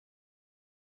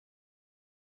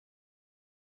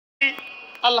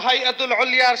আল হাইয়াতুল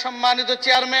উলিয়ার সম্মানিত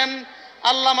চেয়ারম্যান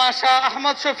আল্লামা শাহ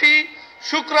আহমদ শফি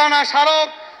শুকরানা স্মারক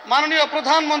মাননীয়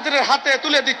প্রধানমন্ত্রীর হাতে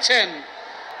তুলে দিচ্ছেন।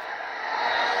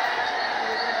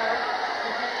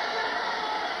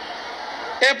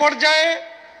 এ পর্যায়ে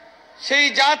সেই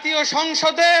জাতীয়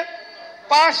সংসদে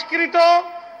পাশকৃত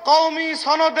কওমি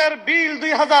সনদের বিল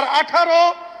 2018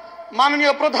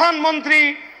 মাননীয় প্রধানমন্ত্রী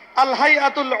আল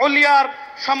হাইয়াতুল উলিয়ার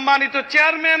সম্মানিত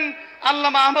চেয়ারম্যান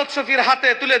আল্লামা আহমদ শফির হাতে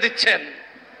তুলে দিচ্ছেন।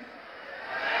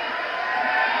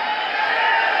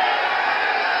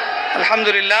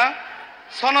 আলহামদুলিল্লাহ,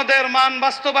 সনদের মান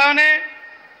বাস্তবায়নে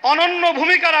অনন্য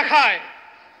ভূমিকা রাখায়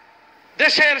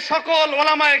দেশের সকল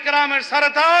ওলামায়ে কেরামের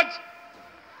সরতাজ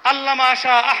আল্লামা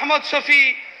শাহ আহমদ শফি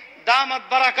দামাত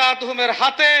বারাকাতুহুমের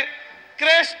হাতে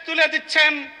ক্রেস্ট তুলে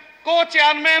দিচ্ছেন কো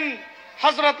চেয়ারম্যান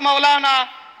হযরত মাওলানা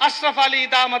আশরাফ আলী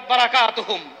দামাত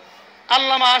বারাকাতুহুম।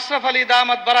 আল্লামা আশরাফ আলী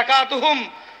দামাত বারাকাতুহুম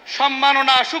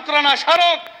সম্মাননা শুকরানা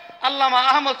স্মারক আল্লামা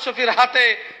আহমদ শফির হাতে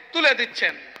তুলে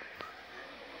দিচ্ছেন।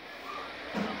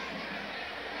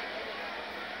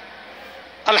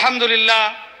 আলহামদুলিল্লাহ,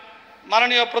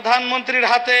 মাননীয় প্রধানমন্ত্রীর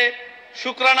হাতে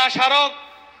শুকরানা স্মারক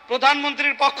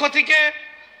প্রধানমন্ত্রীর পক্ষ থেকে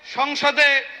সংসদে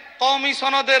কওমি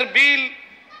সনদের বিল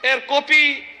এর কপি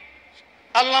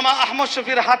আল্লামা আহমদ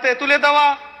শফির হাতে তুলে দেওয়া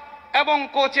এবং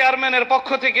কো চেয়ারম্যানের পক্ষ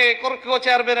থেকে কো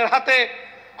চেয়ারম্যানের হাতে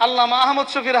আল্লামা আহমদ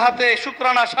শফির হাতে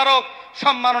শুকরানা স্মারক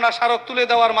সম্মাননা স্মারক তুলে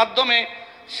দেওয়ার মাধ্যমে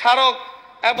স্মারক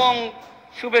এবং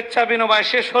শুভেচ্ছা বিনিময়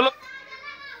শেষ হলো।